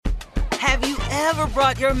Have you ever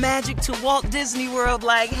brought your magic to Walt Disney World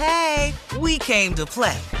like, hey, we came to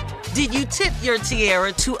play? Did you tip your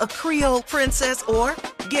tiara to a Creole princess or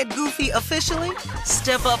get goofy officially?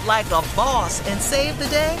 Step up like a boss and save the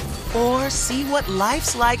day? Or see what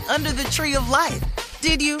life's like under the tree of life?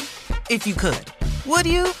 Did you? If you could. Would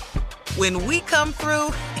you? When we come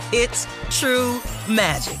through, it's true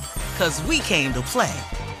magic. 'Cause we came to play.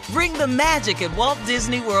 Bring the magic at Walt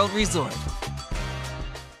Disney World Resort.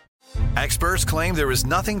 Experts claim there is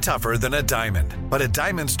nothing tougher than a diamond. But at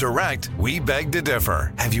Diamonds Direct, we beg to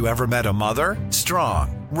differ. Have you ever met a mother?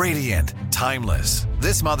 Strong, radiant, timeless.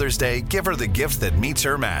 This Mother's Day, give her the gift that meets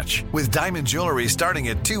her match. With diamond jewelry starting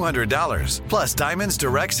at $200. Plus Diamonds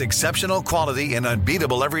Direct's exceptional quality and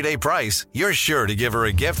unbeatable everyday price, you're sure to give her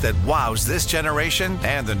a gift that wows this generation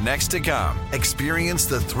and the next to come. Experience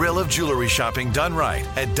the thrill of jewelry shopping done right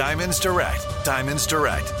at Diamonds Direct. Diamonds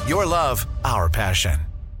Direct. Your love, our passion.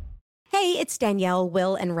 Hey, it's Danielle,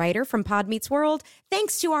 Will, and Ryder from Pod Meets World.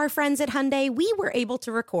 Thanks to our friends at Hyundai, we were able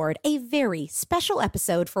to record a very special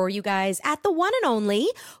episode for you guys at the one and only,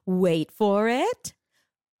 wait for it,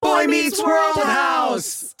 Boy Meets World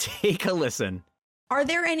House. Take a listen. Are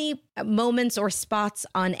there any moments or spots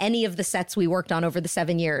on any of the sets we worked on over the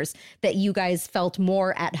 7 years that you guys felt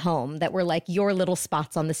more at home, that were like your little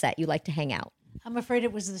spots on the set you like to hang out? I'm afraid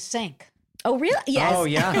it was the sink. Oh, really? Yes. Oh,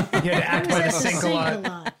 yeah. You had to act by the sink a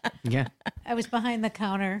lot. Yeah. I was behind the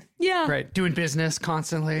counter. Yeah. Right. Doing business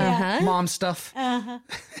constantly. Mom stuff. And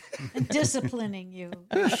disciplining you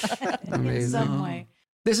in Amazing. some way.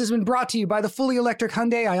 This has been brought to you by the fully electric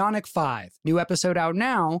Hyundai Ioniq 5. New episode out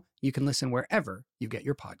now. You can listen wherever you get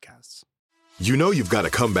your podcasts. You know you've got a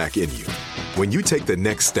comeback in you. When you take the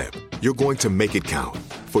next step, you're going to make it count.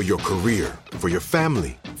 For your career, for your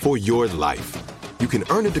family, for your life. You can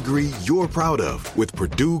earn a degree you're proud of with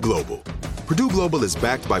Purdue Global. Purdue Global is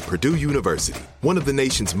backed by Purdue University, one of the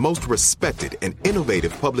nation's most respected and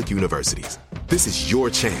innovative public universities. This is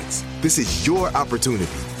your chance. This is your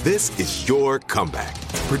opportunity. This is your comeback.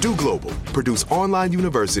 Purdue Global, Purdue's online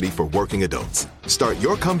university for working adults. Start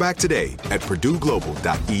your comeback today at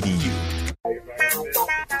purdueglobal.edu.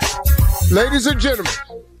 Ladies and gentlemen,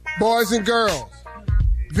 boys and girls,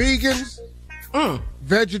 vegans,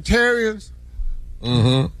 vegetarians,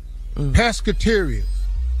 pescatarians,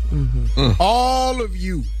 all of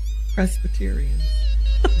you Presbyterians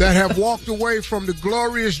that have walked away from the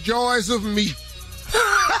glorious joys of meat.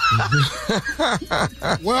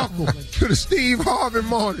 Welcome to the Steve Harvey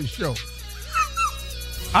Morning Show.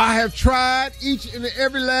 I have tried each and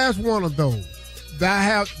every last one of those. There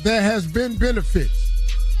has been benefits,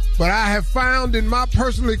 but I have found in my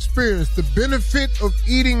personal experience the benefit of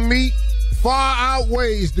eating meat far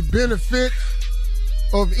outweighs the benefit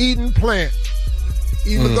of eating plants.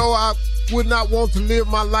 Even though I would not want to live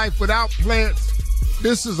my life without plants,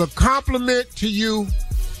 this is a compliment to you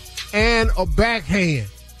and a backhand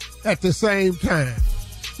at the same time.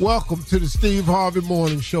 Welcome to the Steve Harvey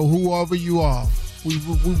Morning Show, whoever you are. We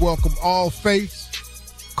welcome all faiths,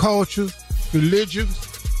 cultures, religions,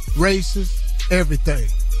 races, everything.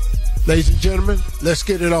 Ladies and gentlemen, let's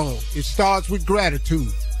get it on. It starts with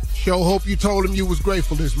gratitude. Sure hope you told him you was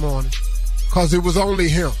grateful this morning, because it was only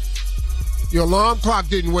him. Your alarm clock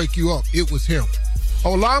didn't wake you up. It was him.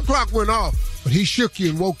 Oh, alarm clock went off, but he shook you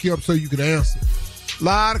and woke you up so you could answer. A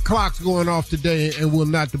lot of clocks going off today, and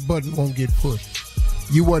the button won't get pushed.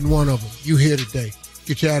 You wasn't one of them. You here today.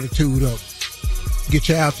 Get your attitude up. Get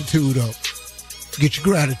your altitude up. Get your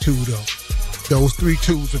gratitude up. Those three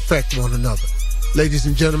twos affect one another. Ladies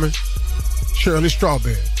and gentlemen, Shirley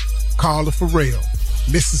Strawberry, Carla Farrell,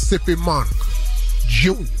 Mississippi Monica,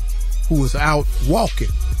 Junior, who was out walking.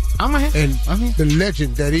 I'm here. And the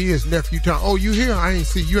legend that he is Nephew Tom. Oh, you here? I ain't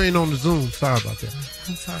see you. Ain't on the Zoom. Sorry about that.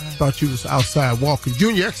 I'm sorry. Thought you was outside walking.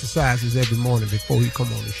 Junior exercises every morning before he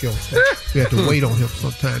come on the show. So we had to wait on him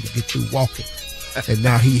sometime to get through walking. And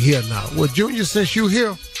now he here now. Well, Junior, since you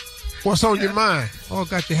here, what's on your mind? Oh,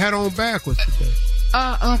 got your hat on backwards today.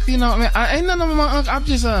 You know, man, I ain't nothing on my uncle. I'm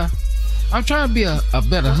just I'm trying to be a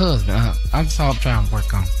better husband. That's all I'm trying to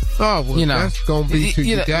work on. Oh, well, that's gonna be till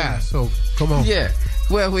you die. So come on. Yeah.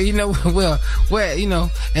 Well, you know, you know,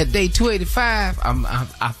 at day 285,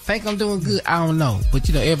 I think I'm doing good. I don't know, but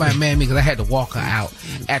you know, everybody mad at me because I had to walk her out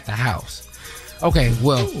at the house. Okay,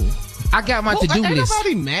 well, I got my to-do list. Ain't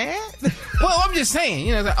nobody mad? Well, I'm just saying,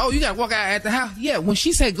 you know, like, oh, you got to walk out at the house. Yeah, when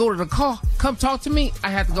she said go to the car, come talk to me, I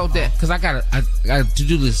had to go there because I got a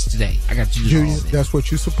to-do list today. I got to do Junior, that's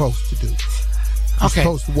what you're supposed to do. You're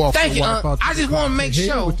supposed to walk Thank you. I just want to make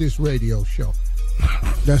sure with this radio show.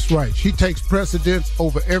 That's right. She takes precedence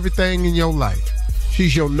over everything in your life.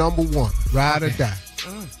 She's your number one, ride or die.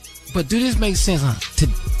 But do this make sense to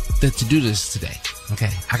do this today? Okay,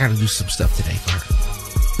 I got to do some stuff today for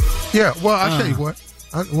her. Yeah, well, I'll tell you what.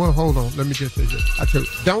 Well, hold on. Let me just say this. I tell you,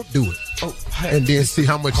 don't do it. Oh, hey, and then see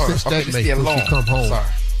how much sense that makes when you come home. Sorry.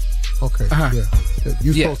 Okay, yeah.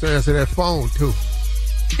 You're supposed to answer that phone, too.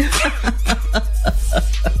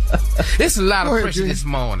 It's a lot of pressure this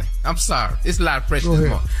morning. I'm sorry. It's a lot of pressure this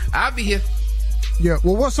morning. I'll be here. Yeah,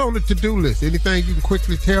 well, what's on the to-do list? Anything you can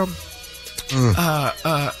quickly tell me?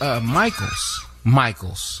 Michael's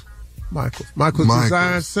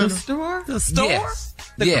Design Center? The store? Yes.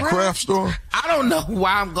 The craft store? I don't know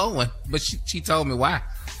why I'm going, but she told me why.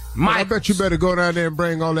 Well, I bet you better go down there and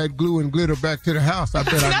bring all that glue and glitter back to the house. I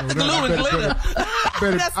bet I know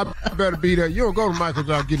that. I better be there. You don't go to Michael's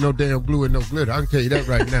without getting no damn glue and no glitter. I can tell you that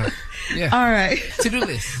right now. Yeah. All right. To-do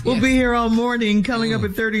list. We'll be here all morning. Coming up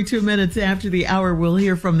at 32 minutes after the hour, we'll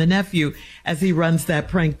hear from the nephew as he runs that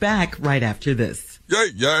prank back right after this. Yay,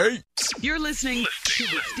 yay. You're listening to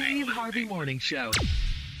the Steve Harvey Morning Show.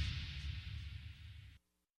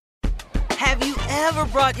 Have you ever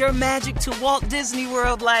brought your magic to Walt Disney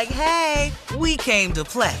World like, hey, we came to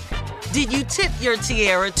play? Did you tip your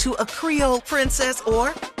tiara to a Creole princess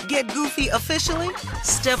or get goofy officially?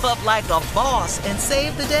 Step up like a boss and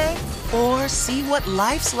save the day? Or see what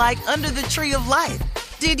life's like under the tree of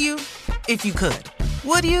life? Did you? If you could.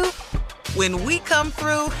 Would you? When we come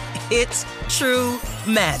through, it's true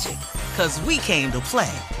magic. 'Cause we came to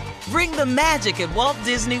play. Bring the magic at Walt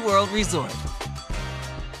Disney World Resort.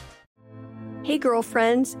 Hey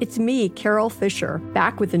girlfriends, it's me, Carol Fisher,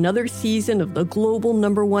 back with another season of the global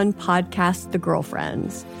 #1 podcast, The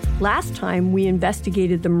Girlfriends. Last time, we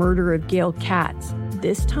investigated the murder of Gail Katz.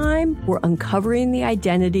 This time, we're uncovering the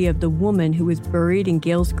identity of the woman who was buried in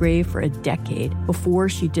Gail's grave for a decade before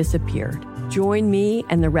she disappeared. Join me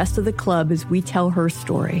and the rest of the club as we tell her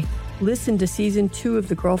story. Listen to Season 2 of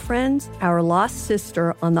The Girlfriends, Our Lost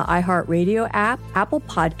Sister on the iHeartRadio app, Apple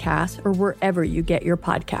Podcasts, or wherever you get your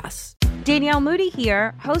podcasts. Danielle Moody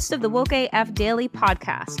here, host of the Woke AF Daily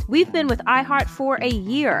podcast. We've been with iHeart for a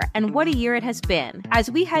year, and what a year it has been.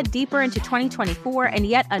 As we head deeper into 2024 and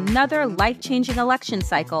yet another life-changing election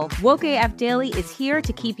cycle, Woke AF Daily is here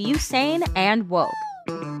to keep you sane and woke.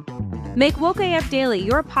 Make Woke AF Daily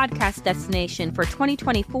your podcast destination for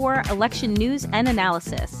 2024 election news and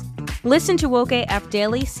analysis. Listen to Woke AF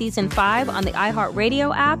Daily Season 5 on the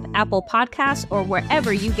iHeartRadio app, Apple Podcasts, or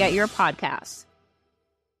wherever you get your podcasts.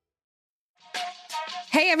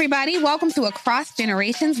 Hey everybody, welcome to Across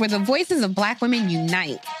Generations, where the voices of Black women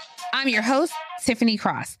unite. I'm your host, Tiffany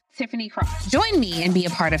Cross. Join me and be a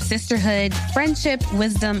part of sisterhood, friendship,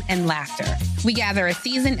 wisdom, and laughter. We gather a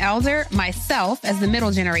seasoned elder, myself as the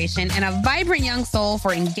middle generation, and a vibrant young soul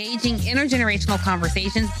for engaging intergenerational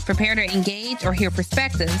conversations, prepare to engage or hear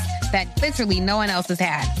perspectives that literally no one else has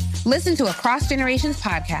had. Listen to Across Generations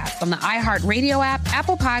podcast on the iHeartRadio app,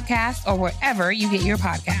 Apple Podcasts, or wherever you get your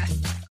podcasts.